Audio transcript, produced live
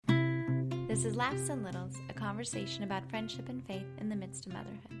This is Laughs and Littles, a conversation about friendship and faith in the midst of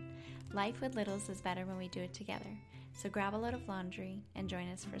motherhood. Life with littles is better when we do it together, so grab a load of laundry and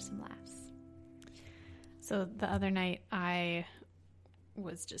join us for some laughs. So the other night, I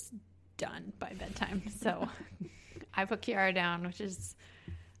was just done by bedtime, so I put Kiara down, which is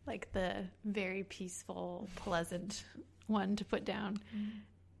like the very peaceful, pleasant one to put down,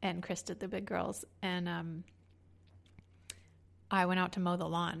 and Krista, the big girls, and I went out to mow the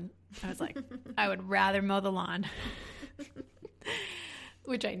lawn. I was like, I would rather mow the lawn,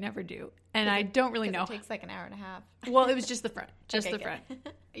 which I never do. And I don't really know. It takes like an hour and a half. Well, it was just the front. Just Okay, the front.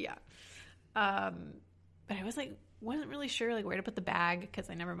 Yeah. But I was like, wasn't really sure like where to put the bag because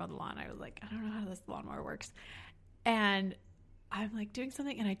I never mowed the lawn. I was like, I don't know how this lawnmower works. And I'm like doing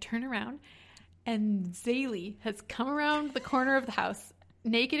something and I turn around and Zaylee has come around the corner of the house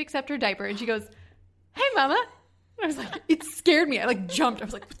naked except her diaper. And she goes, "Hey, Mama." I was like, it scared me. I like jumped. I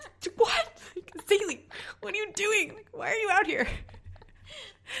was like, what? Like, Zaylee, what are you doing? Like, why are you out here?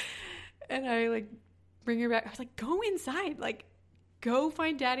 And I like bring her back. I was like, go inside. Like, go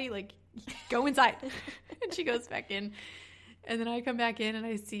find Daddy. Like, go inside. And she goes back in. And then I come back in and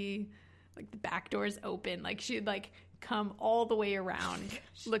I see like the back door's open. Like she'd like come all the way around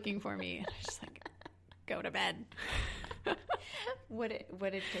looking for me. And I was just like, go to bed. What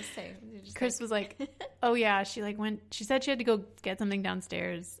did Chris say? Chris was like, oh yeah, she like went, she said she had to go get something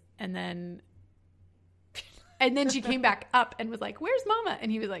downstairs and then she came back up and was like, "Where's Mama?"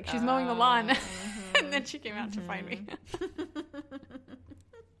 And he was like, "She's mowing the lawn." And then she came out to find me.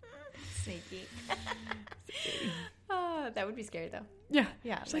 Sneaky. That would be scary though. Yeah.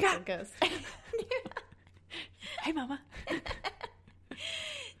 Yeah, she's like like, a ghost. "Hey, Mama."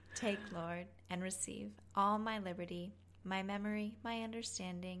 Take, Lord, and receive all my liberty, my memory, my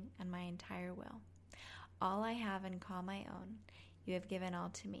understanding, and my entire will. All I have and call my own, you have given all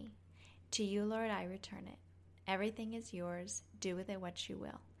to me. To you, Lord, I return it. Everything is yours. Do with it what you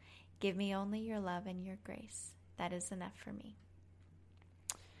will. Give me only your love and your grace. That is enough for me.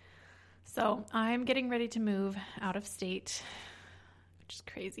 So I'm getting ready to move out of state, which is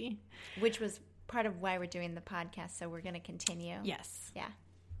crazy. Which was part of why we're doing the podcast, so we're going to continue. Yes. Yeah.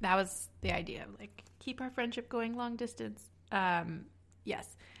 That was the idea. Like, keep our friendship going long distance. Yes.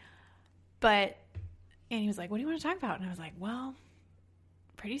 But, and he was like, "What do you want to talk about?" And I was like, well,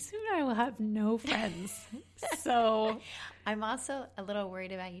 pretty soon I will have no friends. So I'm also a little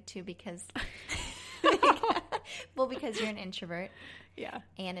worried about you too because because you're an introvert. Yeah.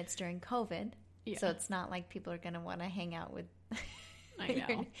 And it's during COVID. Yeah. So it's not like people are going to want to hang out with I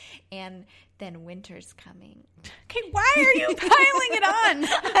know. And then winter's coming. Okay, why are you piling it on?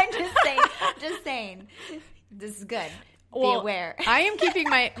 I'm just saying. This is good. Be aware. I am keeping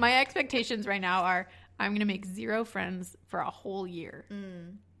my expectations right now are I'm going to make 0 friends for a whole year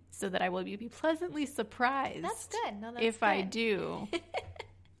so that I will be pleasantly surprised. That's good. No, that's if good. I do.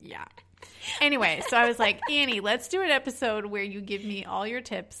 Yeah. Anyway, so I was like, Annie, let's do an episode where you give me all your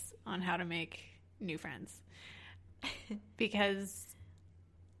tips on how to make new friends. Because,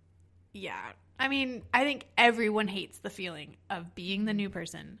 yeah, I mean, I think everyone hates the feeling of being the new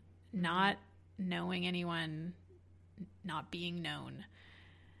person, not knowing anyone, not being known.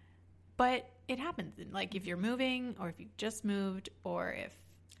 But it happens. Like if you're moving or if you've just moved or if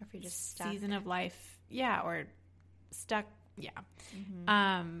you're just stuck. Season of life. Yeah. Or stuck. Yeah.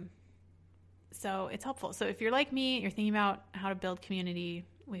 Mm-hmm. So it's helpful. So if you're like me, you're thinking about how to build community,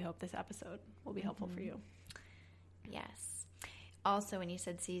 we hope this episode will be helpful for you. Yes. Also, when you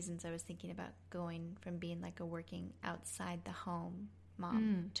said seasons, I was thinking about going from being like a working outside the home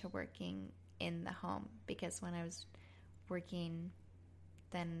mom to working in the home. Because when I was working,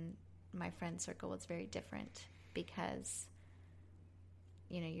 then my friend circle was very different because,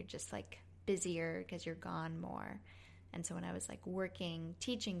 you know, you're just like busier because you're gone more. And so when I was like working,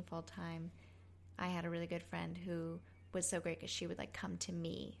 teaching full time, I had a really good friend who was so great because she would like come to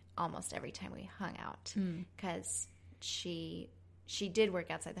me almost every time we hung out because she did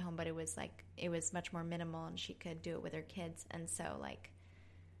work outside the home, but it was much more minimal and she could do it with her kids. And so like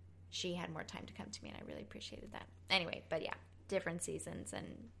she had more time to come to me and I really appreciated that. Anyway, but yeah, different seasons and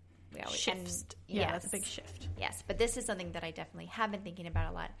we always shifts. That's a big shift. Yes, but this is something that I definitely have been thinking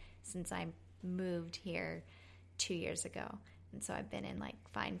about a lot since I moved here 2 years ago. And so I've been in like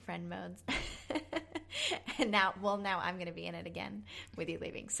find friend modes. And now I'm going to be in it again with you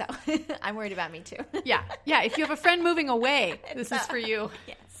leaving. So I'm worried about me too. Yeah. If you have a friend moving away, this is for you.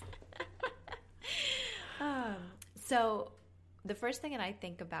 Yes. So the first thing that I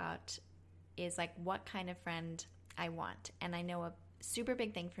think about is like what kind of friend I want. And I know a super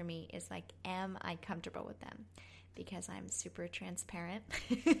big thing for me is like, am I comfortable with them? because I'm super transparent.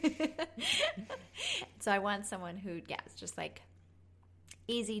 So I want someone who, is just like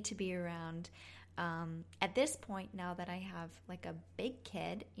easy to be around. At this point, now that I have like a big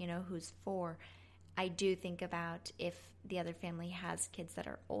kid, who's 4, I do think about if the other family has kids that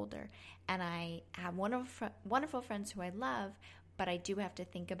are older. And I have wonderful friends who I love, but I do have to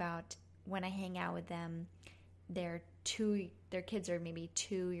think about when I hang out with them, their kids are maybe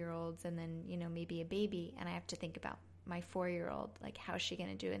 2-year-olds and then, maybe a baby. And I have to think about my 4-year-old, like how's she going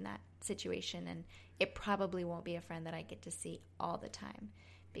to do in that situation? And it probably won't be a friend that I get to see all the time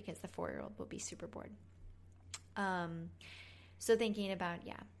because the 4-year-old will be super bored. So thinking about,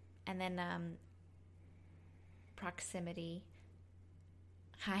 and then proximity.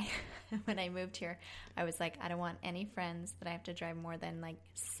 When I moved here, I was like, I don't want any friends that I have to drive more than like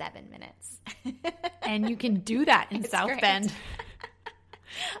 7 minutes. And you can do that in South great. Bend.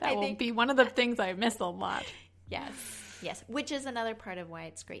 That will be one of the things I miss a lot. Yes. Which is another part of why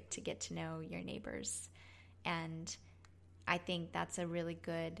it's great to get to know your neighbors. And I think that's a really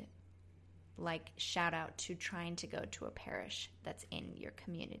good like shout out to trying to go to a parish that's in your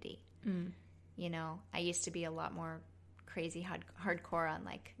community. I used to be a lot more crazy hardcore on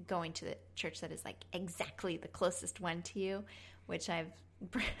like going to the church that is like exactly the closest one to you, which I've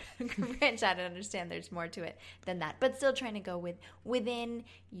branched out and understand there's more to it than that, but still trying to go within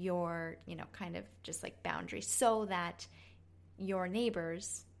your kind of just like boundaries so that your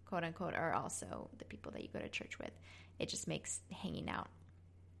neighbors, quote unquote, are also the people that you go to church with. It just makes hanging out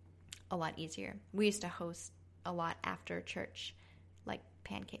a lot easier. We used to host a lot after church, like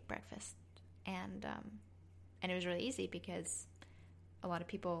pancake breakfast, and it was really easy because a lot of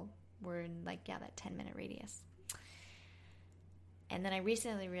people were in like that 10-minute radius. And then I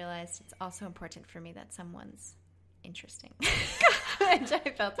recently realized it's also important for me that someone's interesting. Which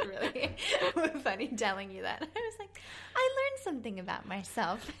I felt really funny telling you that. I was like, I learned something about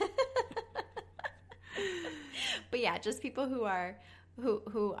myself. But yeah, just people who are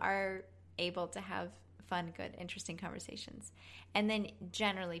able to have fun, good, interesting conversations. And then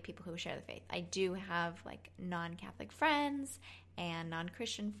generally people who share the faith. I do have like non-Catholic friends and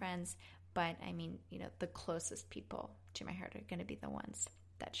non-Christian friends, but I mean, the closest people to my heart are going to be the ones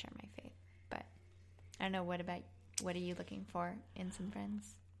that share my faith. But I don't know, what are you looking for in some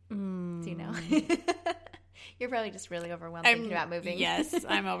friends? Do you know? You're probably just really overwhelmed thinking about moving. Yes,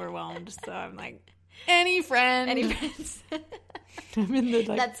 I'm overwhelmed. So I'm like, any friends. I'm in the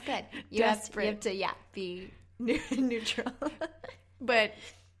That's good. You have to be neutral. But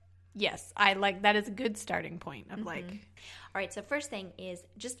yes, I like that is a good starting point of like. All right, so first thing is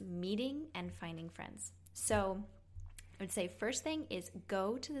just meeting and finding friends. So I would say first thing is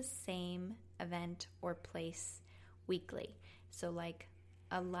go to the same event or place weekly. So like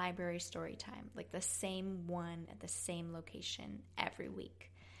a library story time, like the same one at the same location every week.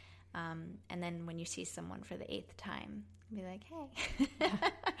 And then when you see someone for the 8th time, be like, hey.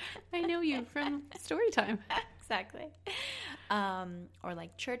 I know you from story time. Exactly. Or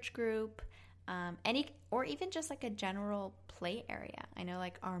like church group, or even just like a general play area. I know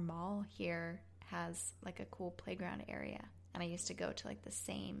like our mall here has like a cool playground area, and I used to go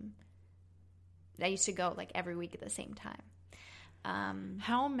like every week at the same time.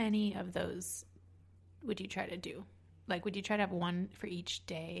 How many of those would you try to do? Like, would you try to have one for each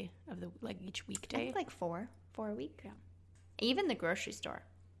day of each weekday? I think like four a week. Yeah. Even the grocery store.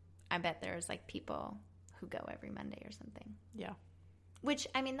 I bet there's like people who go every Monday or something. Yeah. Which,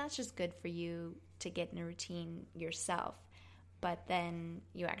 I mean, that's just good for you to get in a routine yourself. But then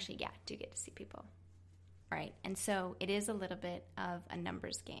you actually, do get to see people. Right. And so it is a little bit of a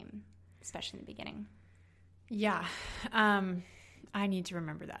numbers game, especially in the beginning. Yeah. I need to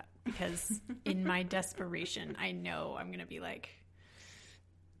remember that because in my desperation, I know I'm going to be like,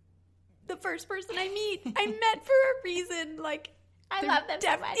 the first person I meet, I met for a reason. Like, I love them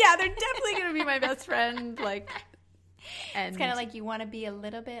so much. Yeah, they're definitely going to be my best friend. Like, and it's kind of like you want to be a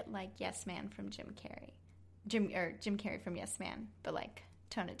little bit like Yes Man from Jim Carrey. Jim Carrey from Yes Man, but like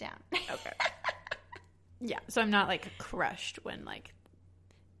tone it down. Okay. Yeah, so I'm not like crushed when like,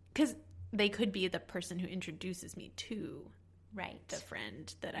 because they could be the person who introduces me to the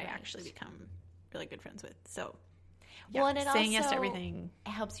friend that I actually become really good friends with. So, well, and it saying also yes to everything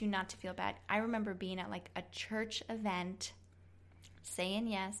helps you not to feel bad. I remember being at like a church event, saying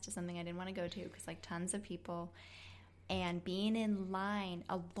yes to something I didn't want to go to because like tons of people, and being in line,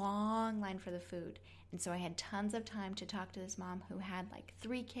 a long line for the food. And so I had tons of time to talk to this mom who had like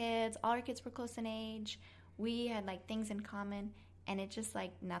 3 kids. All her kids were close in age. We had like things in common, and it just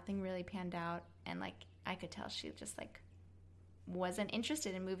like nothing really panned out. And like I could tell she just like wasn't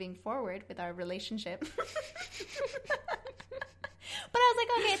interested in moving forward with our relationship. But I was like,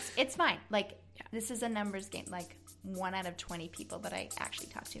 okay, it's fine. Like, this is a numbers game. Like, 1 out of 20 people that I actually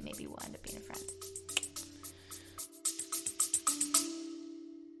talk to maybe will end up being a friend.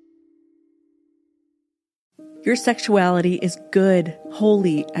 Your sexuality is good,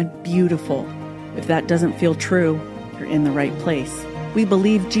 holy, and beautiful. If that doesn't feel true, you're in the right place. We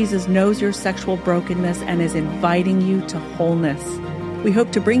believe Jesus knows your sexual brokenness and is inviting you to wholeness. We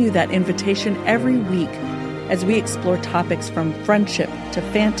hope to bring you that invitation every week as we explore topics from friendship to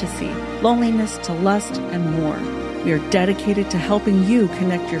fantasy, loneliness to lust, and more. We are dedicated to helping you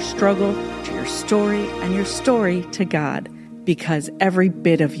connect your struggle to your story and your story to God, because every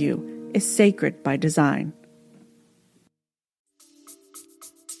bit of you is sacred by design.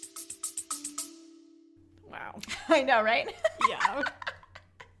 Wow. I know, right? Yeah.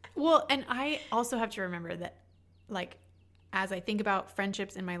 Well, and I also have to remember that, like, as I think about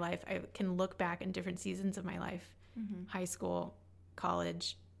friendships in my life, I can look back in different seasons of my life, high school,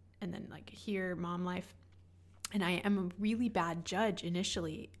 college, and then like here, mom life. And I am a really bad judge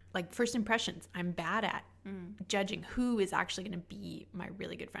initially. Like, first impressions, I'm bad at judging who is actually going to be my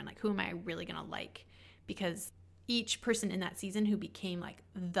really good friend. Like, who am I really going to like? Because each person in that season who became like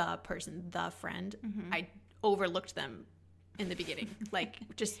the person, the friend, I overlooked them in the beginning. Like,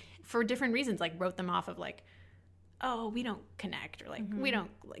 just for different reasons, like wrote them off of like, oh, we don't connect, or like we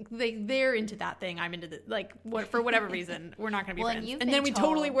don't, like they're into that thing, I'm into the, like, what, for whatever reason we're not gonna be friends. And then we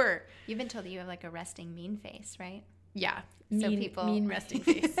totally were. You've been told that you have like a resting mean face, right? Yeah. So mean resting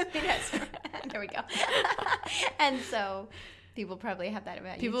face. Yes. There we go. And so people probably have that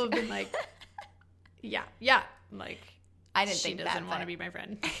about people you. People have been like, yeah, like, I didn't she think doesn't that, want to be my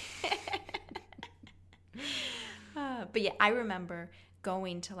friend. But yeah, I remember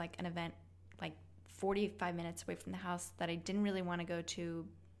going to like an event like 45 minutes away from the house that I didn't really want to go to.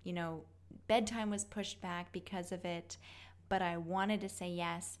 You know, bedtime was pushed back because of it, but I wanted to say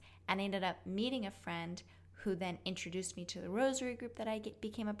yes, and I ended up meeting a friend who then introduced me to the rosary group that I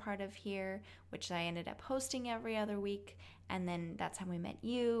became a part of here, which I ended up hosting every other week, and then that's how we met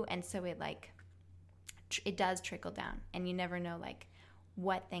you. And so it like it does trickle down, and you never know like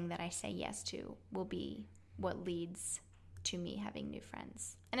what thing that I say yes to will be what leads to me having new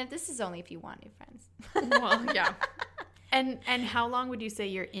friends. And if this is only if you want new friends. Well, yeah. And how long would you say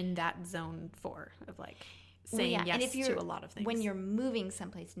you're in that zone for, of like saying yes and if to a lot of things? When you're moving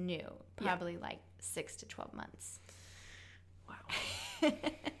someplace new, probably like 6 to 12 months. Wow.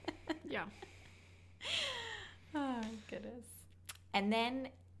 Yeah. Oh, goodness. And then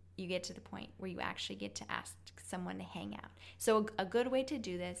you get to the point where you actually get to ask someone to hang out. So a good way to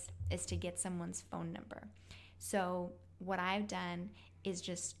do this is to get someone's phone number. So what I've done is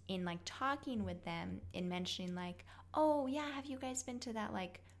just in like talking with them, in mentioning like, oh yeah, have you guys been to that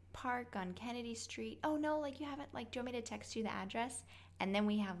like park on Kennedy Street? Oh no, like you haven't, like, do you want me to text you the address? And then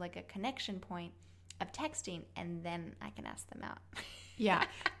we have like a connection point of texting, and then I can ask them out. Yeah.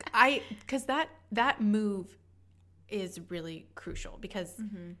 Because that move is really crucial, because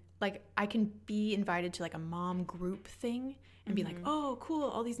like I can be invited to like a mom group thing and be like, oh cool,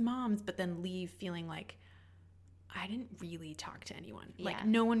 all these moms, but then leave feeling like I didn't really talk to anyone. Yeah. Like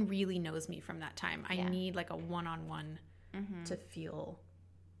no one really knows me from that time. I need like a one-on-one to feel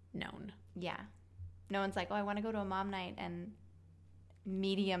known. Yeah. No one's like, oh, I want to go to a mom night and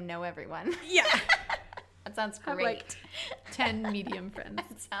medium know everyone. Yeah. That sounds great. Have like 10 medium friends.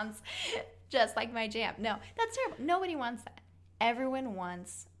 That sounds just like my jam. No, that's terrible. Nobody wants that. Everyone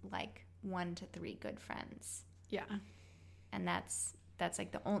wants like 1 to 3 good friends. Yeah. And that's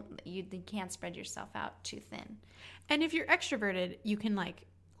like the only, you can't spread yourself out too thin. And if you're extroverted, you can like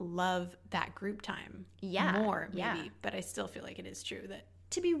love that group time more maybe. Yeah. But I still feel like it is true that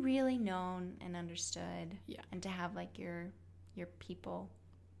to be really known and understood, and to have like your people,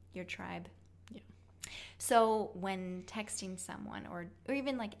 your tribe. Yeah. So when texting someone or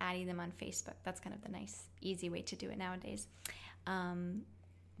even like adding them on Facebook, that's kind of the nice, easy way to do it nowadays.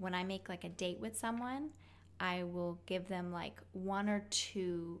 When I make like a date with someone, I will give them like 1 or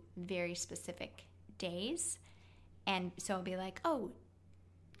 2 very specific days. And so I'll be like, oh,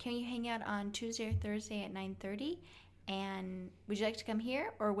 can you hang out on Tuesday or Thursday at 9:30? And would you like to come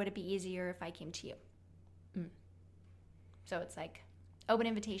here, or would it be easier if I came to you? So it's like open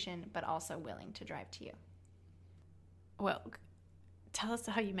invitation, but also willing to drive to you. Well, tell us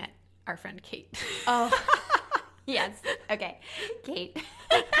how you met our friend Kate. Oh, yes. Okay. Kate.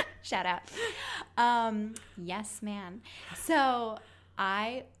 Shout out. Yes, man. So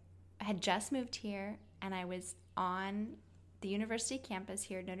I had just moved here, and I was on the university campus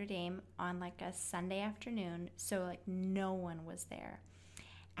here at Notre Dame on like a Sunday afternoon. So like no one was there.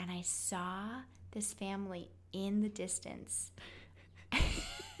 And I saw this family in the distance,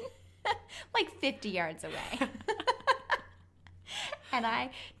 like 50 yards away. And I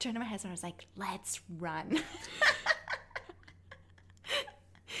turned to my husband and I was like, let's run.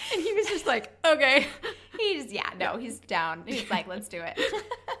 And he was just like, okay. He's down. He's like, let's do it.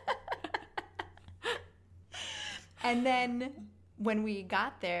 And then when we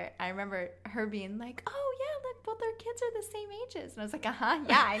got there, I remember her being like, oh, yeah, look, both our kids are the same ages. And I was like,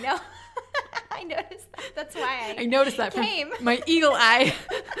 yeah, I know. I noticed that. That's why I noticed that came. From my eagle eye.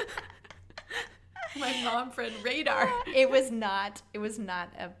 My mom friend radar. It was not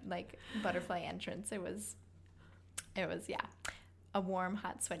a like butterfly entrance. It was a warm,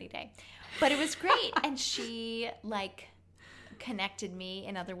 hot, sweaty day. But it was great. And she like connected me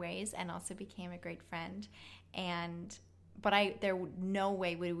in other ways and also became a great friend. But there no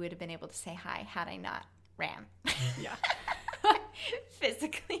way we would have been able to say hi had I not ran. Yeah.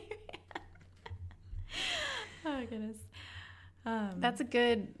 Physically ran. Oh goodness.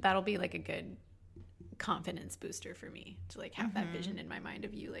 That'll be like a good confidence booster for me to like have that vision in my mind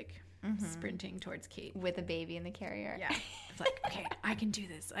of you like sprinting towards Kate with a baby in the carrier. Yeah. It's like, okay, I can do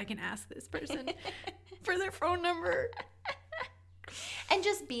this. I can ask this person for their phone number. And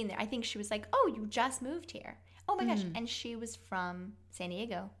just being there. I think she was like, oh, you just moved here. Oh my gosh. And she was from San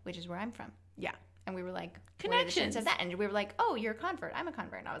Diego, which is where I'm from. Yeah. And we were like, connections of that. And we were like, oh, you're a convert. I'm a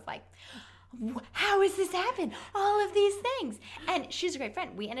convert. And I was like, how has this happened? All of these things. And she's a great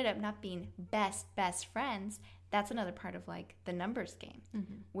friend. We ended up not being best friends. That's another part of like the numbers game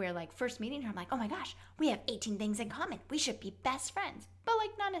where like first meeting her, I'm like, oh my gosh, we have 18 things in common. We should be best friends. But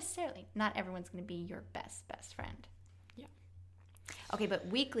like not necessarily. Not everyone's going to be your best friend. Yeah. Okay, but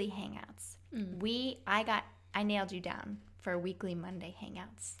weekly hangouts. I nailed you down for weekly Monday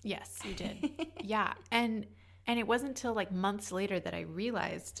hangouts. Yes, you did. Yeah. And it wasn't until like months later that I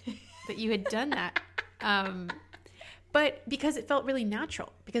realized that you had done that. But because it felt really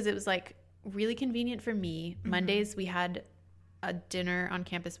natural, because it was like really convenient for me. Mondays we had a dinner on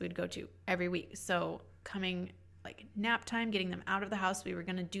campus we'd go to every week. So coming like nap time, getting them out of the house, we were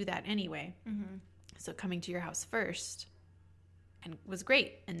going to do that anyway. So coming to your house first and was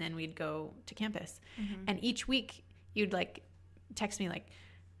great. And then we'd go to campus. And each week you'd like text me like,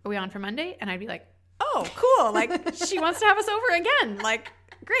 are we on for Monday? And I'd be like, oh, cool. Like she wants to have us over again. Like,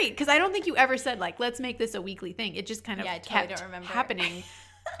 great. Because I don't think you ever said like, let's make this a weekly thing. It just kind of kept happening.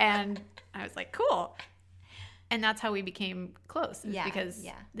 And I was like, cool. And that's how we became close. Because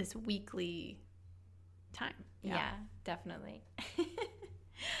this weekly time. Yeah, definitely.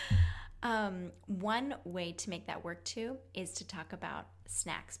 One way to make that work too is to talk about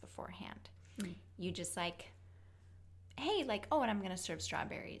snacks beforehand. You just like, hey, like, oh, and I'm going to serve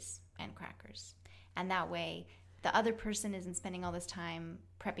strawberries and crackers. And that way the other person isn't spending all this time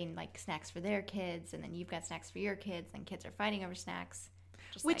prepping like snacks for their kids. And then you've got snacks for your kids. And kids are fighting over snacks.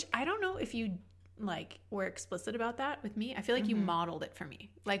 Which I don't know if you like were explicit about that with me. I feel like you modeled it for me.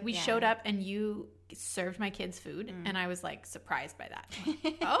 Like we showed up and you served my kids food and I was like surprised by that.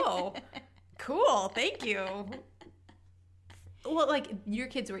 Like, oh, cool. Thank you. Well, like your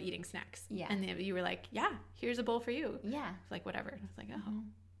kids were eating snacks. Yeah. And you were like, yeah, here's a bowl for you. Yeah. Like whatever. And I was like, oh,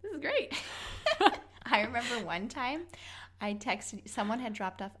 this is great. I remember one time I texted, someone had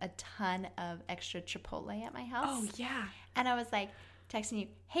dropped off a ton of extra Chipotle at my house. Oh, yeah. And I was like texting you,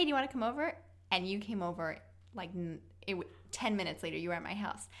 hey, do you want to come over? And you came over like 10 minutes later. You were at my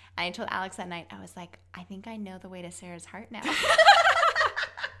house. And I told Alex that night, I was like, I think I know the way to Sarah's heart now.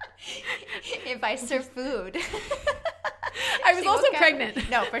 If I serve food. I was also pregnant.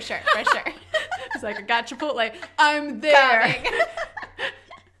 No, for sure. It's like, I got Chipotle. I'm there.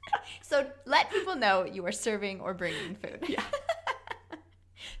 So let people know you are serving or bringing food. Yeah.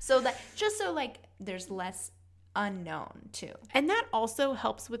 So that just so like there's less unknown too. And that also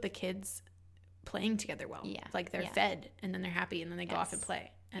helps with the kids playing together well. Yeah. Like they're fed and then they're happy and then they go off and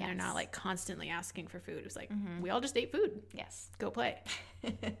play. And they're not like constantly asking for food. It's like, we all just ate food. Yes. Go play.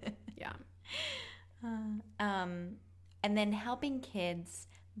 Yeah. And then helping kids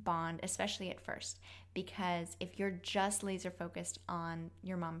bond, especially at first, because if you're just laser focused on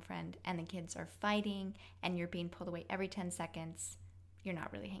your mom friend and the kids are fighting and you're being pulled away every 10 seconds, you're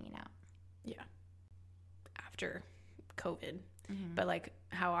not really hanging out. Yeah. After COVID. But like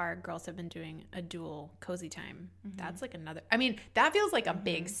how our girls have been doing a dual cozy time, that's like another, I mean, that feels like a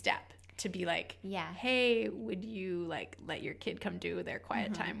big step to be like, hey, would you like let your kid come do their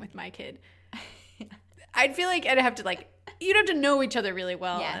quiet time with my kid? I'd feel like I'd have to like, you'd have to know each other really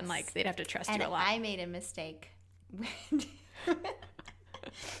well and like they'd have to trust you a lot. I made a mistake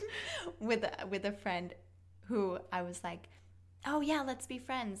with a friend who I was like, oh yeah, let's be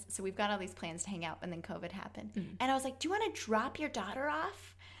friends. So we've got all these plans to hang out, and then COVID happened. And I was like, do you want to drop your daughter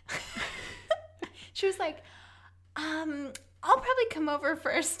off? She was like, I'll probably come over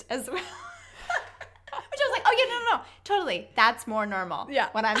first as well. Which I was like, oh yeah, no, totally. That's more normal. Yeah.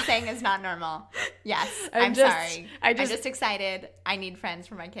 What I'm saying is not normal. Yes, I'm sorry. I'm just just excited. I need friends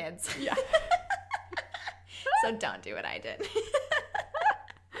for my kids. Yeah. So don't do what I did.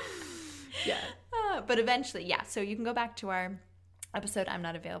 Yeah. But eventually, yeah. So you can go back to our episode, I'm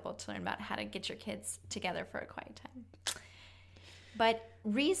Not Available, to learn about how to get your kids together for a quiet time. But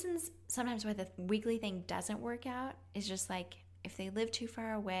reasons sometimes why the weekly thing doesn't work out is just like if they live too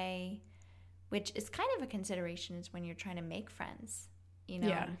far away, which is kind of a consideration is when you're trying to make friends. You know,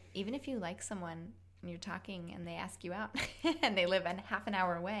 Yeah. Even if you like someone and you're talking and they ask you out and they live half an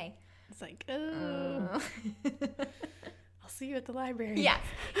hour away. It's like, oh. I'll see you at the library. Yes.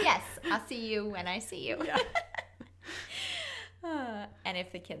 I'll see you when I see you. Yeah. And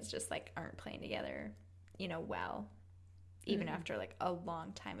if the kids just like aren't playing together, you know, well, even after like a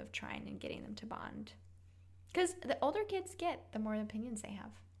long time of trying and getting them to bond. Because the older kids get, the more opinions they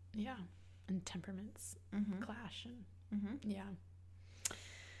have. Yeah. And temperaments clash. And yeah.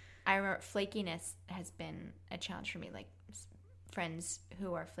 I remember flakiness has been a challenge for me. Like friends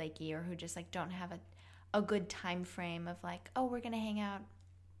who are flaky or who just like don't have a good time frame of like, oh, we're going to hang out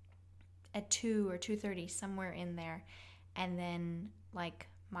at 2 or 2:30, somewhere in there. And then like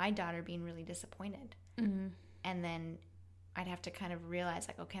my daughter being really disappointed. And then I'd have to kind of realize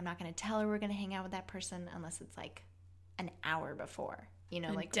like, okay, I'm not going to tell her we're going to hang out with that person unless it's like an hour before, you know,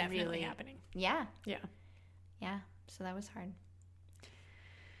 And like definitely really happening. Yeah. Yeah. Yeah. So that was hard.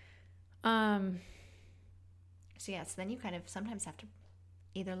 So yeah, so then you kind of sometimes have to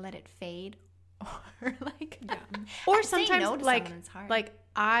either let it fade or like, Or saying sometimes no to like, someone is hard. like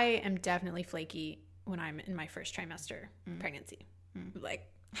I am definitely flaky when I'm in my first trimester pregnancy. Like,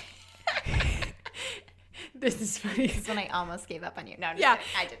 this is funny. This is when I almost gave up on you. No, I'm just Yeah.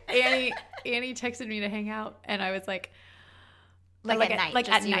 kidding. I did. Annie texted me to hang out, and I was like, Like at night, like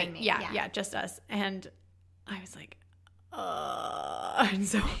just at you night, and me. yeah, just us. And I was like, and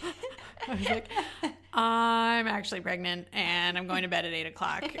so I was like, I'm actually pregnant, and I'm going to bed at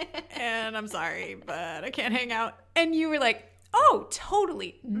 8:00, and I'm sorry, but I can't hang out. And you were like, oh,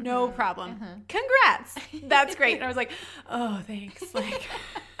 totally, no problem. Congrats, that's great. And I was like, oh, thanks. Like,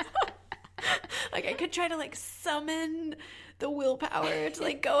 like I could try to like summon the willpower to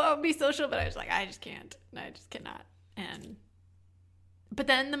like go out and be social, but I was like, I just can't. I just cannot. But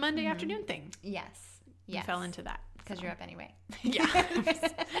then the Monday afternoon thing, Yes. I fell into that because you're up anyway. Yeah,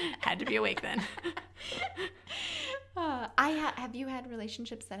 had to be awake then. Have you had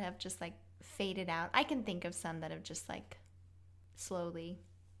relationships that have just like faded out? I can think of some that have just like slowly.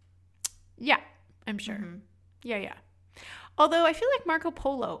 Yeah, I'm sure. Yeah. Although I feel like Marco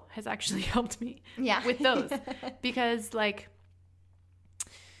Polo has actually helped me with those because like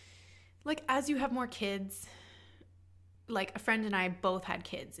as you have more kids, like a friend and I both had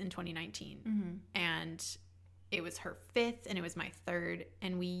kids in 2019 and it was her 5th and it was my 3rd,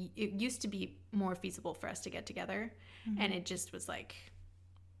 and it used to be more feasible for us to get together, and it just was like,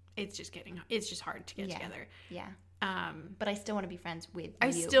 it's just hard to get together. Yeah. But I still want to be friends with you.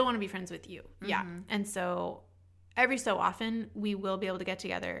 I still want to be friends with you. Yeah. And so every so often we will be able to get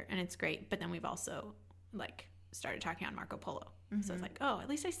together and it's great. But then we've also like started talking on Marco Polo. So it's like, oh, at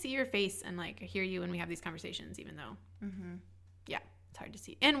least I see your face and like I hear you and we have these conversations, even though, yeah, it's hard to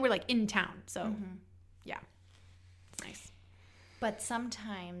see. And we're like in town. So yeah, it's nice. But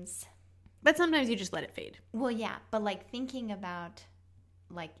sometimes you just let it fade. Well, yeah. But like thinking about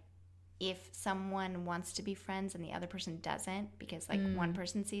like if someone wants to be friends and the other person doesn't because like one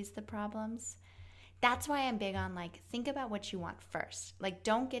person sees the problems. That's why I'm big on like think about what you want first. Like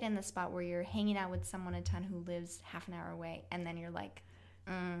don't get in the spot where you're hanging out with someone a ton who lives half an hour away and then you're like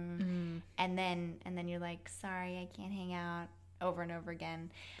and then you're like, sorry, I can't hang out, over and over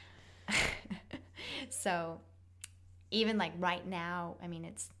again. So even like right now, I mean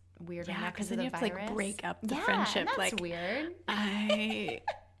it's weird right now because of the virus. You have to like break up the friendship. That's like weird.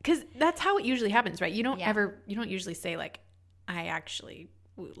 Because that's how it usually happens, right? You don't usually say like, I actually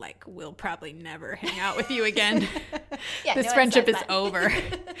will probably never hang out with you again. This friendship is over.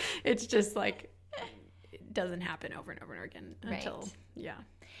 It's just like, it doesn't happen over and over and over again until, yeah.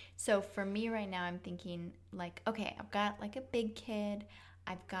 So for me right now, I'm thinking like, okay, I've got like a big kid.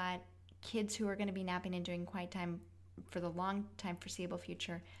 I've got kids who are going to be napping and doing quiet time for the long time foreseeable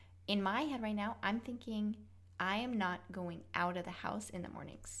future. In my head right now, I'm thinking I am not going out of the house in the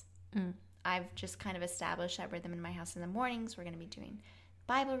mornings. I've just kind of established that rhythm in my house. In the mornings, we're going to be doing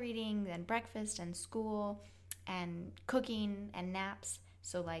Bible reading, then breakfast and school and cooking and naps.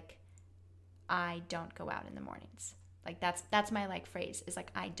 So like I don't go out in the mornings. Like that's my like phrase is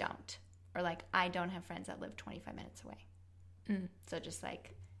like I don't, or like I don't have friends that live 25 minutes away. So just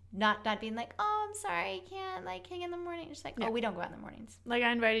like not being like, oh, I'm sorry, I can't like hang in the morning. Just like, oh, we don't go out in the mornings. Like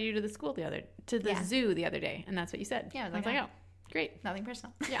I invited you to the zoo the other day, and that's what you said. Yeah, I was like, oh, great, nothing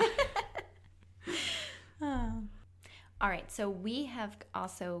personal. Yeah. All right, so we have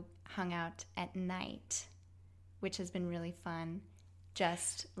also hung out at night, which has been really fun.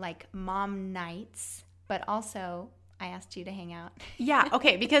 Just like mom nights, but also I asked you to hang out. Yeah,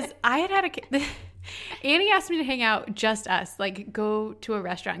 okay, because I had Annie asked me to hang out, just us, like go to a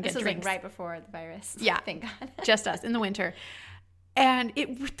restaurant and get drinks. Like right before the virus. Yeah, thank God. Just us in the winter. And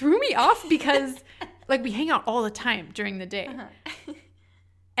it threw me off because like we hang out all the time during the day.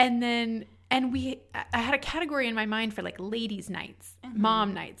 And then I had a category in my mind for like ladies' nights,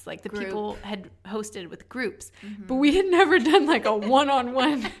 mom nights, like the people had hosted with groups, but we had never done like a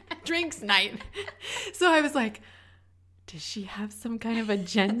one-on-one drinks night. So I was like, does she have some kind of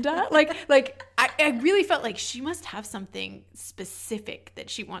agenda? Like I really felt like she must have something specific that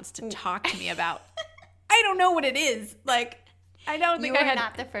she wants to talk to me about. I don't know what it is. Like, I don't think you are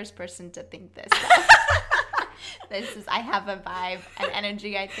not the first person to think this. I have a vibe, an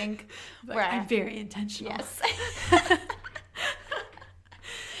energy, I think. Like, where I'm very intentional. Yes.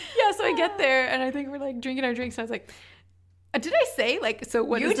 Yeah, so I get there and I think we're like drinking our drinks. And I was like, did I say like, so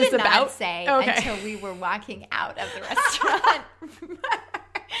what is this about? You did not say until we were walking out of the restaurant.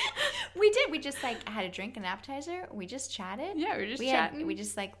 We did. We just like had a drink and an appetizer. We just chatted. Yeah, we were just chatting. We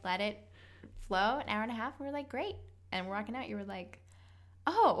just like let it flow an hour and a half. We were like, great. And we're walking out. You were like,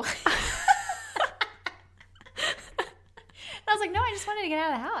 oh. And I was like, no, I just wanted to get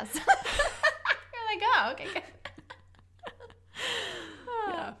out of the house. You're like, oh, okay, good.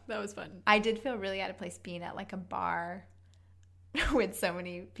 Yeah, that was fun. I did feel really out of place being at like a bar with so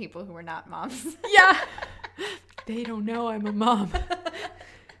many people who were not moms. Yeah. They don't know I'm a mom.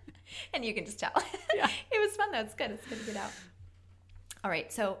 And you can just tell. Yeah. It was fun though. It's good. It's good to get out. All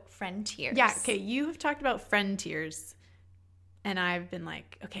right. So friend tiers. Yeah. Okay. You have talked about friend tiers. And I've been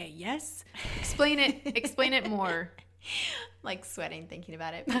like, okay, yes. Explain it more. Like sweating thinking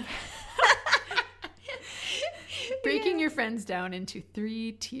about it. Breaking your friends down into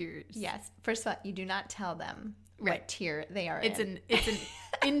 3 tiers. Yes. First of all, you do not tell them what tier they are in. It's an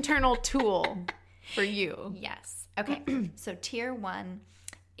internal tool for you. Yes. Okay. So tier 1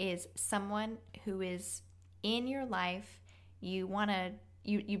 is someone who is in your life. You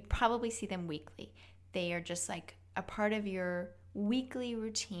probably see them weekly. They are just like a part of your weekly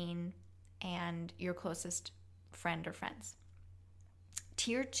routine and your closest friend or friends.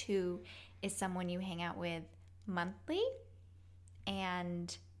 Tier 2 is someone you hang out with monthly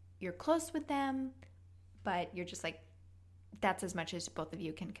and you're close with them, but you're just like, that's as much as both of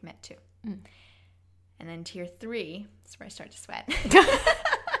you can commit to. And then tier 3, that's where I start to sweat,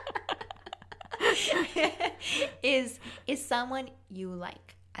 is someone you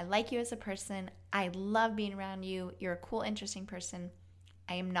like. I like you as a person. I love being around you. You're a cool, interesting person.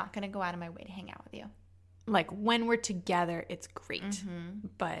 I am not going to go out of my way to hang out with you. Like when we're together, it's great,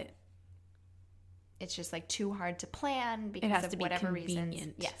 but it's just like too hard to plan because of whatever reasons.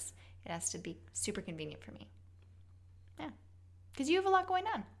 Yes, it has to be super convenient for me. Yeah, because you have a lot going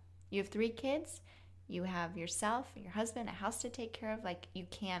on. You have 3 kids. You have yourself, your husband, a house to take care of. Like you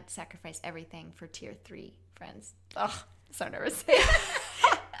can't sacrifice everything for tier 3 friends. Ugh, so nervous.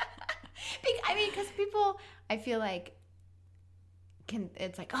 I mean, because people, I feel like,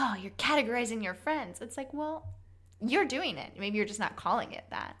 it's like, oh, you're categorizing your friends. It's like, well, you're doing it. Maybe you're just not calling it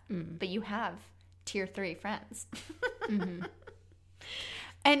that. But you have tier 3 friends.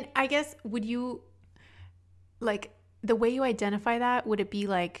 And I guess, would you, like, the way you identify that, would it be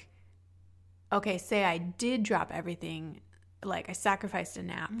like, okay, say I did drop everything, like I sacrificed a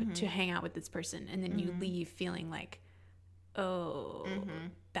nap to hang out with this person, and then you leave feeling like, oh,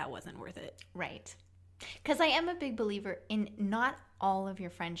 that wasn't worth it. Right. Because I am a big believer in not all of your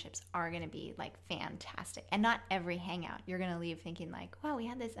friendships are going to be like fantastic. And not every hangout you're going to leave thinking like, wow, we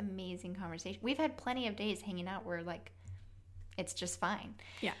had this amazing conversation. We've had plenty of days hanging out where like it's just fine.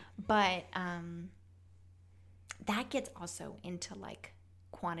 Yeah. But that gets also into like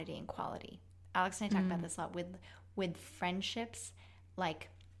quantity and quality. Alex and I talk about this a lot with friendships. Like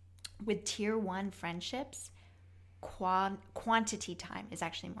with tier 1 friendships, quantity time is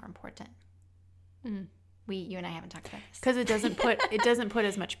actually more important. You and I haven't talked about this because it doesn't put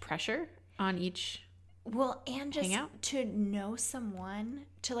as much pressure on each Well, and just hang out. to know someone,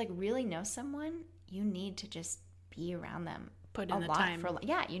 to like really know someone, you need to just be around them. Put in the time.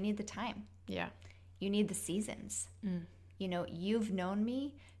 Yeah, you need the time. Yeah. You need the seasons. You know, you've known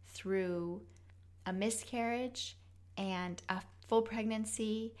me through a miscarriage and a full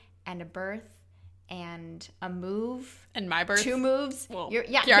pregnancy and a birth and a move. And my birth. 2 moves. Well,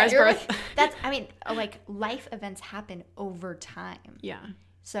 Kiara's birth. That's, I mean, like life events happen over time. Yeah.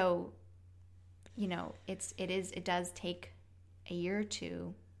 So, you know, it does take a year or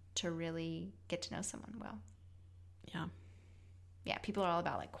 2 to really get to know someone well. Yeah. Yeah, people are all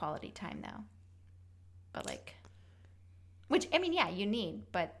about like quality time now. But like, which, I mean, yeah, you need,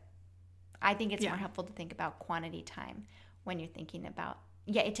 but I think it's more helpful to think about quantity time when you're thinking about,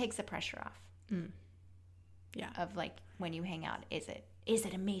 it takes the pressure off. Yeah. Of like when you hang out, is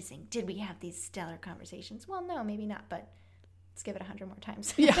it amazing? Did we have these stellar conversations? Well, no, maybe not, but let's give it 100 more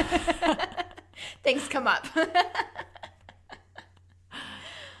times. Yeah. Things come up.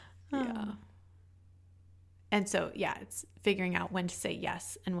 Yeah. And so, yeah, it's figuring out when to say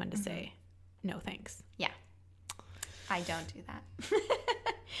yes and when to say no thanks. Yeah. I don't do that.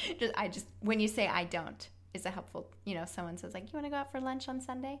 When you say I don't, is it helpful? You know, someone says like, you want to go out for lunch on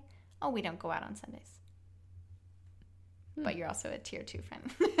Sunday? Oh, we don't go out on Sundays. But you're also a tier 2 friend.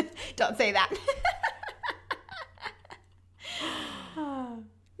 Don't say that.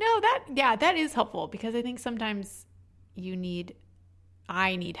 No, that is helpful because I think sometimes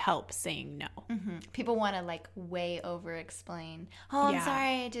I need help saying no. People want to like way over explain. Oh, I'm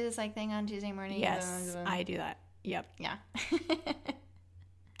sorry, I do this like thing on Tuesday morning. Yes, I do that. Yep. Yeah.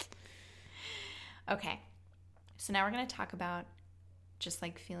 Okay. So now we're going to talk about just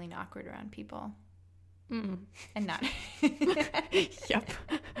like feeling awkward around people. And not. Yep.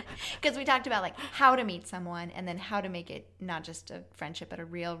 Because we talked about like how to meet someone and then how to make it not just a friendship, but a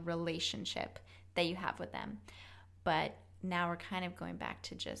real relationship that you have with them. But now we're kind of going back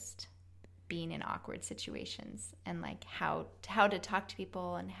to just being in awkward situations and like how to talk to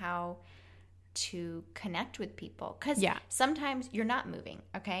people and how to connect with people. Because sometimes you're not moving,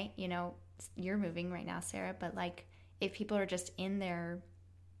 okay? You know, you're moving right now, Sarah, but like if people are just in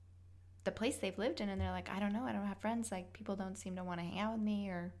the place they've lived in and they're like, I don't know, I don't have friends, like people don't seem to want to hang out with me,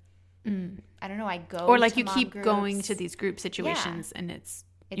 or I don't know, I go or like to you mom keep groups. going to these group situations and it's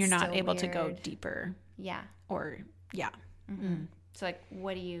you're not able to go weird. deeper. Yeah. Or So like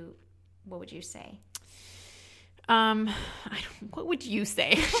what would you say? What would you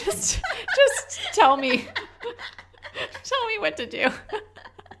say? just tell me what to do.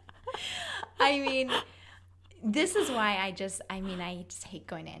 I mean, this is why I just hate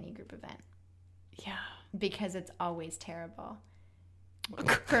going to any group event. Yeah. Because it's always terrible.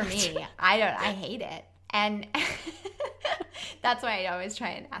 For me, I hate it. And that's why I always try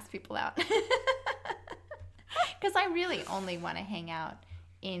and ask people out. Because I really only want to hang out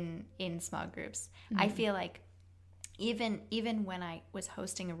in small groups. I feel like even when I was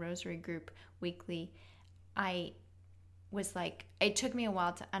hosting a rosary group weekly, I was like, it took me a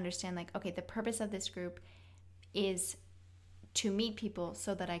while to understand like, okay, the purpose of this group is to meet people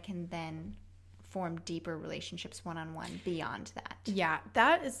so that I can then form deeper relationships one-on-one beyond that. Yeah,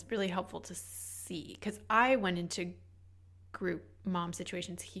 that is really helpful to see because I went into group mom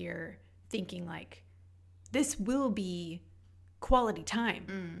situations here thinking like, this will be quality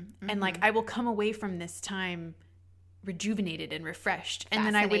time. And like, I will come away from this time rejuvenated and refreshed. And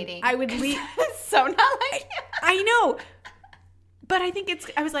then I would leave. So not like I know. But I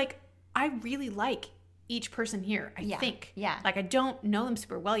think I was like, I really like each person here. I think. Yeah. Like I don't know them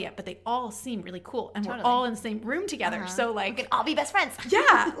super well yet, but they all seem really cool. And we're all in the same room together. So like. We can all be best friends.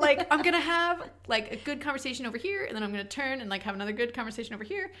 Yeah. Like I'm going to have like a good conversation over here. And then I'm going to turn and like have another good conversation over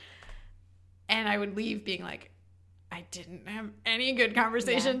here. And I would leave being like, I didn't have any good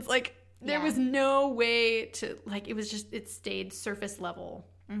conversations. Like there was no way to like, it stayed surface level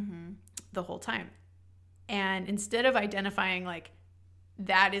the whole time. And instead of identifying like,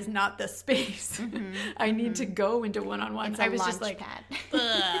 that is not the space. I need to go into one-on-one. I was just like,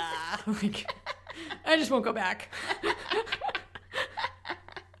 like, I just won't go back.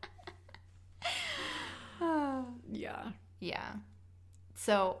 Yeah.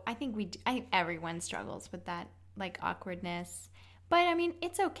 So I think everyone struggles with that, like awkwardness. But I mean,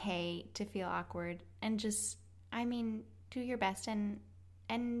 it's okay to feel awkward and just, I mean, do your best and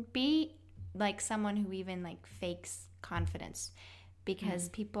be like someone who even like fakes confidence. Because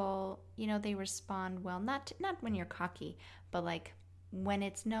people, you know, they respond well, not when you're cocky, but like when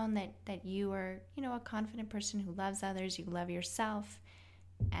it's known that you are, you know, a confident person who loves others, you love yourself,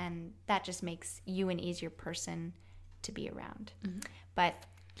 and that just makes you an easier person to be around. But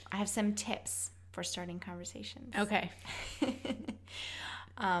I have some tips for starting conversations. Okay.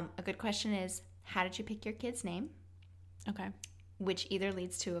 A good question is, how did you pick your kid's name? Okay. Which either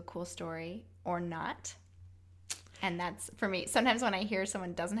leads to a cool story or not. And that's, for me, sometimes when I hear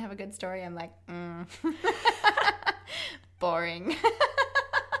someone doesn't have a good story, I'm like, boring.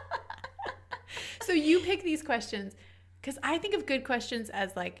 So you pick these questions because I think of good questions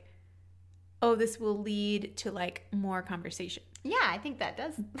as like, oh, this will lead to like more conversation. Yeah, I think that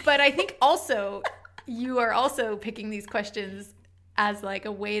does. But I think also you are also picking these questions as like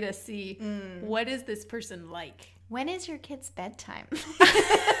a way to see what is this person like? When is your kid's bedtime?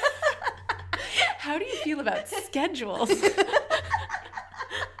 How do you feel about schedules?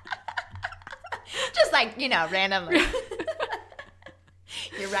 Just like, randomly.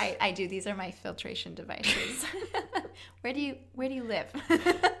 You're right. I do. These are my filtration devices. Where do you live?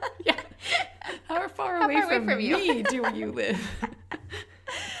 Yeah. How far away from me do you live?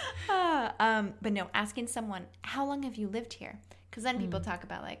 But no, asking someone, how long have you lived here? Because then people talk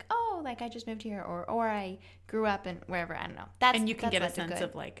about like, oh, like I just moved here, or I grew up in wherever. I don't know. And you can get a sense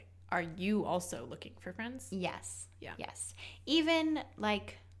of like, are you also looking for friends? Yes. Yeah. Yes. Even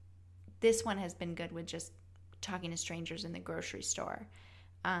like this one has been good with just talking to strangers in the grocery store,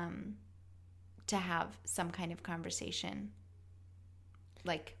 to have some kind of conversation.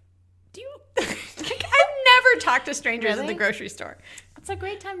 Like, do you? I've never talked to strangers in the grocery store. It's a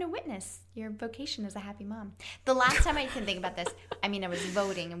great time to witness your vocation as a happy mom. The last time I can think about this, I was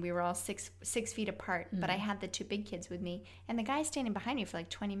voting and we were all six feet apart, but I had the two big kids with me and the guy standing behind me for like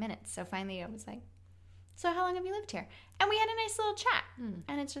 20 minutes. So finally I was like, so how long have you lived here? And we had a nice little chat.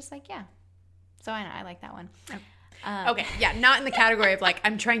 And it's just like, yeah. So I know, I like that one. Okay, yeah, not in the category of like,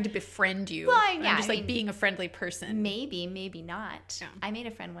 I'm trying to befriend you. Well, yeah, I'm just like being a friendly person. Maybe, maybe not. Yeah. I made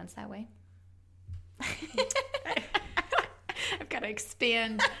a friend once that way. I've got to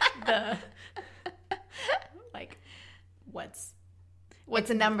expand the, like, what's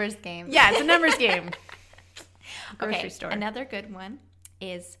a numbers game. Yeah, it's a numbers game. Grocery store. Another good one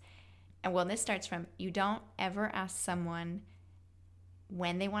is, and well, this starts from, you don't ever ask someone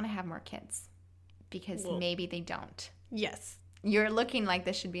when they want to have more kids, because maybe they don't. Yes. You're looking like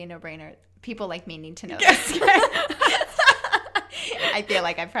this should be a no-brainer. People like me need to know this. I feel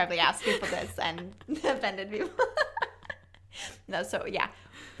like I've probably asked people this and offended people. No, so yeah.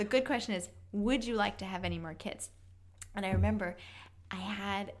 The good question is, would you like to have any more kids? And I remember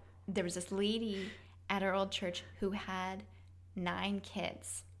there was this lady at our old church who had 9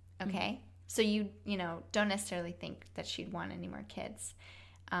 kids, okay? Mm-hmm. So you don't necessarily think that she'd want any more kids.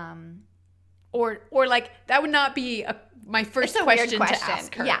 Or like, that would not be my first question to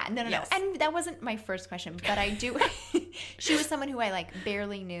ask her. Yeah, no. And that wasn't my first question, but I do. She was someone who I like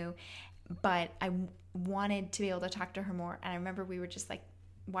barely knew, but I wanted to be able to talk to her more. And I remember we were just like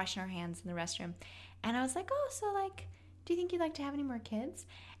washing our hands in the restroom. And I was like, oh, so like, do you think you'd like to have any more kids?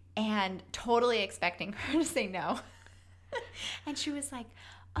 And totally expecting her to say no. And she was like,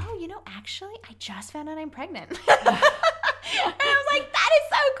 oh, actually, I just found out I'm pregnant. And I was like, that is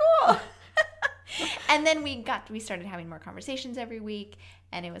so cool. And then we started having more conversations every week,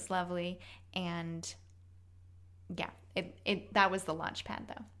 and it was lovely. And yeah, that was the launch pad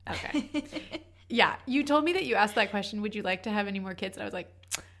though. Okay. Yeah. You told me that you asked that question, would you like to have any more kids? And I was like,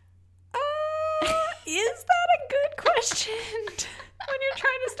 is that a good question when you're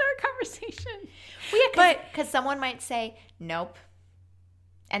trying to start a conversation? Well, yeah, because someone might say, nope.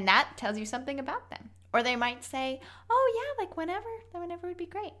 And that tells you something about them. Or they might say, oh yeah, like whenever would be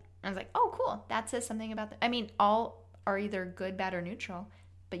great. And I was like, oh, cool. That says something about them. All are either good, bad, or neutral,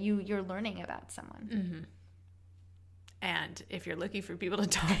 but you're learning about someone. Mm-hmm. And if you're looking for people to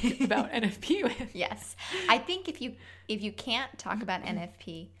talk about NFP with. Yes. I think if you can't talk about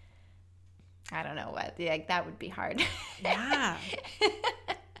NFP, I don't know what. Like, that would be hard. Yeah.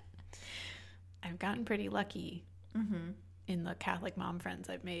 I've gotten pretty lucky in the Catholic mom friends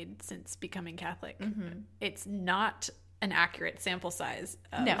I've made since becoming Catholic. Mm-hmm. It's not an accurate sample size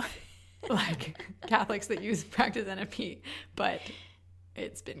of like Catholics that practice NFP, but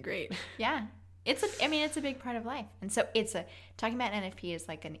it's been great. Yeah. It's a big part of life. And so talking about NFP is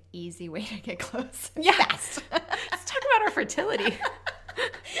like an easy way to get close. Yeah. Fast. Let's talk about our fertility.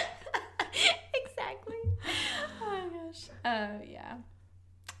 Exactly. Oh my gosh.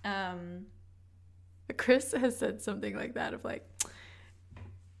 Yeah. Chris has said something like that of like,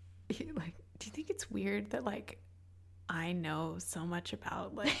 do you think it's weird that like I know so much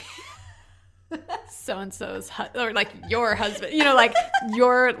about like so-and-so's or like your husband, like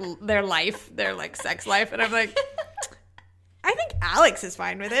their life, their like sex life. And I'm like, I think Alex is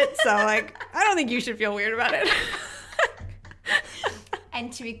fine with it. So like, I don't think you should feel weird about it.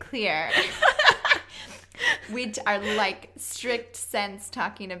 And to be clear, We are like strict sense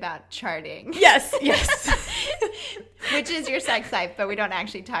talking about charting. Yes. Which is your sex life, but we don't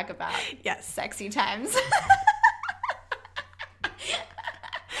actually talk about sexy times.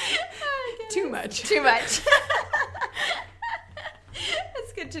 Too much.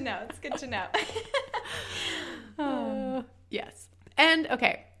 It's good to know. Yes. And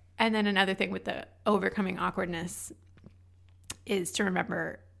okay. And then another thing with the overcoming awkwardness is to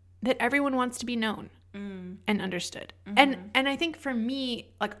remember that everyone wants to be known and understood. Mm-hmm. And I think for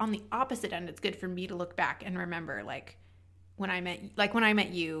me, like on the opposite end, it's good for me to look back and remember like when I met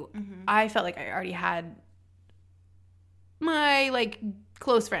you, mm-hmm. I felt like I already had my like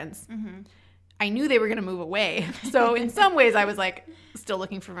close friends. Mm-hmm. I knew they were going to move away. So in some ways I was like still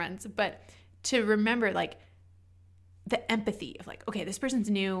looking for friends, but to remember like the empathy of like, okay, this person's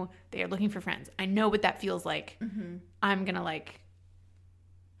new. They are looking for friends. I know what that feels like. Mm-hmm. I'm going to like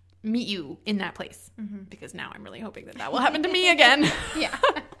meet you in that place because now I'm really hoping that will happen to me again. Yeah.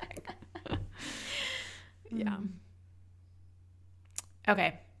 Yeah.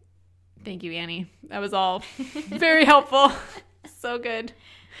 Okay. Thank you, Annie. That was all very helpful. So good.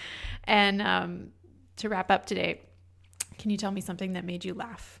 And to wrap up today, can you tell me something that made you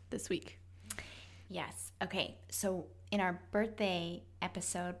laugh this week? Yes. Okay. So in our birthday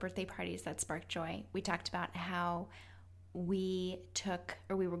episode, Birthday Parties That Spark Joy, we talked about how we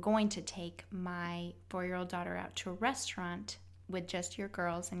were going to take my 4-year-old daughter out to a restaurant with just your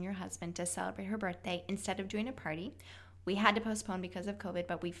girls and your husband to celebrate her birthday instead of doing a party. We had to postpone because of COVID,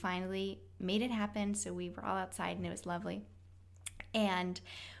 but we finally made it happen. So we were all outside and it was lovely. And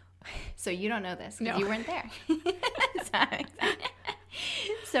so you don't know this because you weren't there.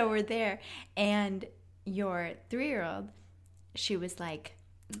 So we're there, and your 3-year-old, she was like,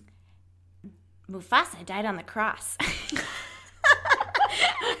 Mufasa died on the cross.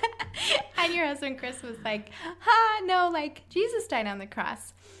 And your husband Chris was like, no, like Jesus died on the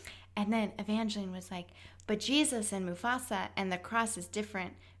cross. And then Evangeline was like, but Jesus and Mufasa and the cross is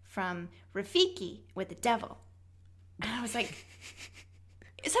different from Rafiki with the devil. And I was like,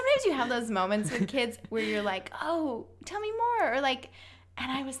 sometimes you have those moments with kids where you're like, oh, tell me more. Or like, and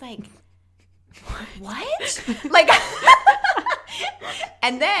I was like, what? Like,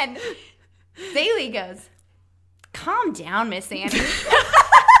 and then Bailey goes, calm down, Miss Annie. I was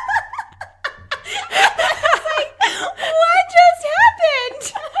like, what just happened?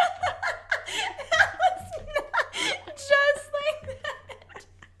 That was not just like that.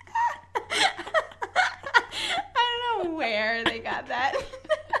 I don't know where they got that.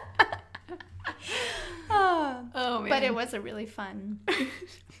 Oh man. But it was a really fun,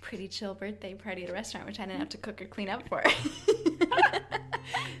 pretty chill birthday party at a restaurant, which I didn't have to cook or clean up for.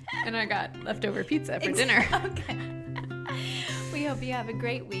 And I got leftover pizza for dinner. Okay. We hope you have a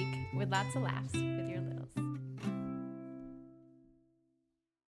great week with lots of laughs.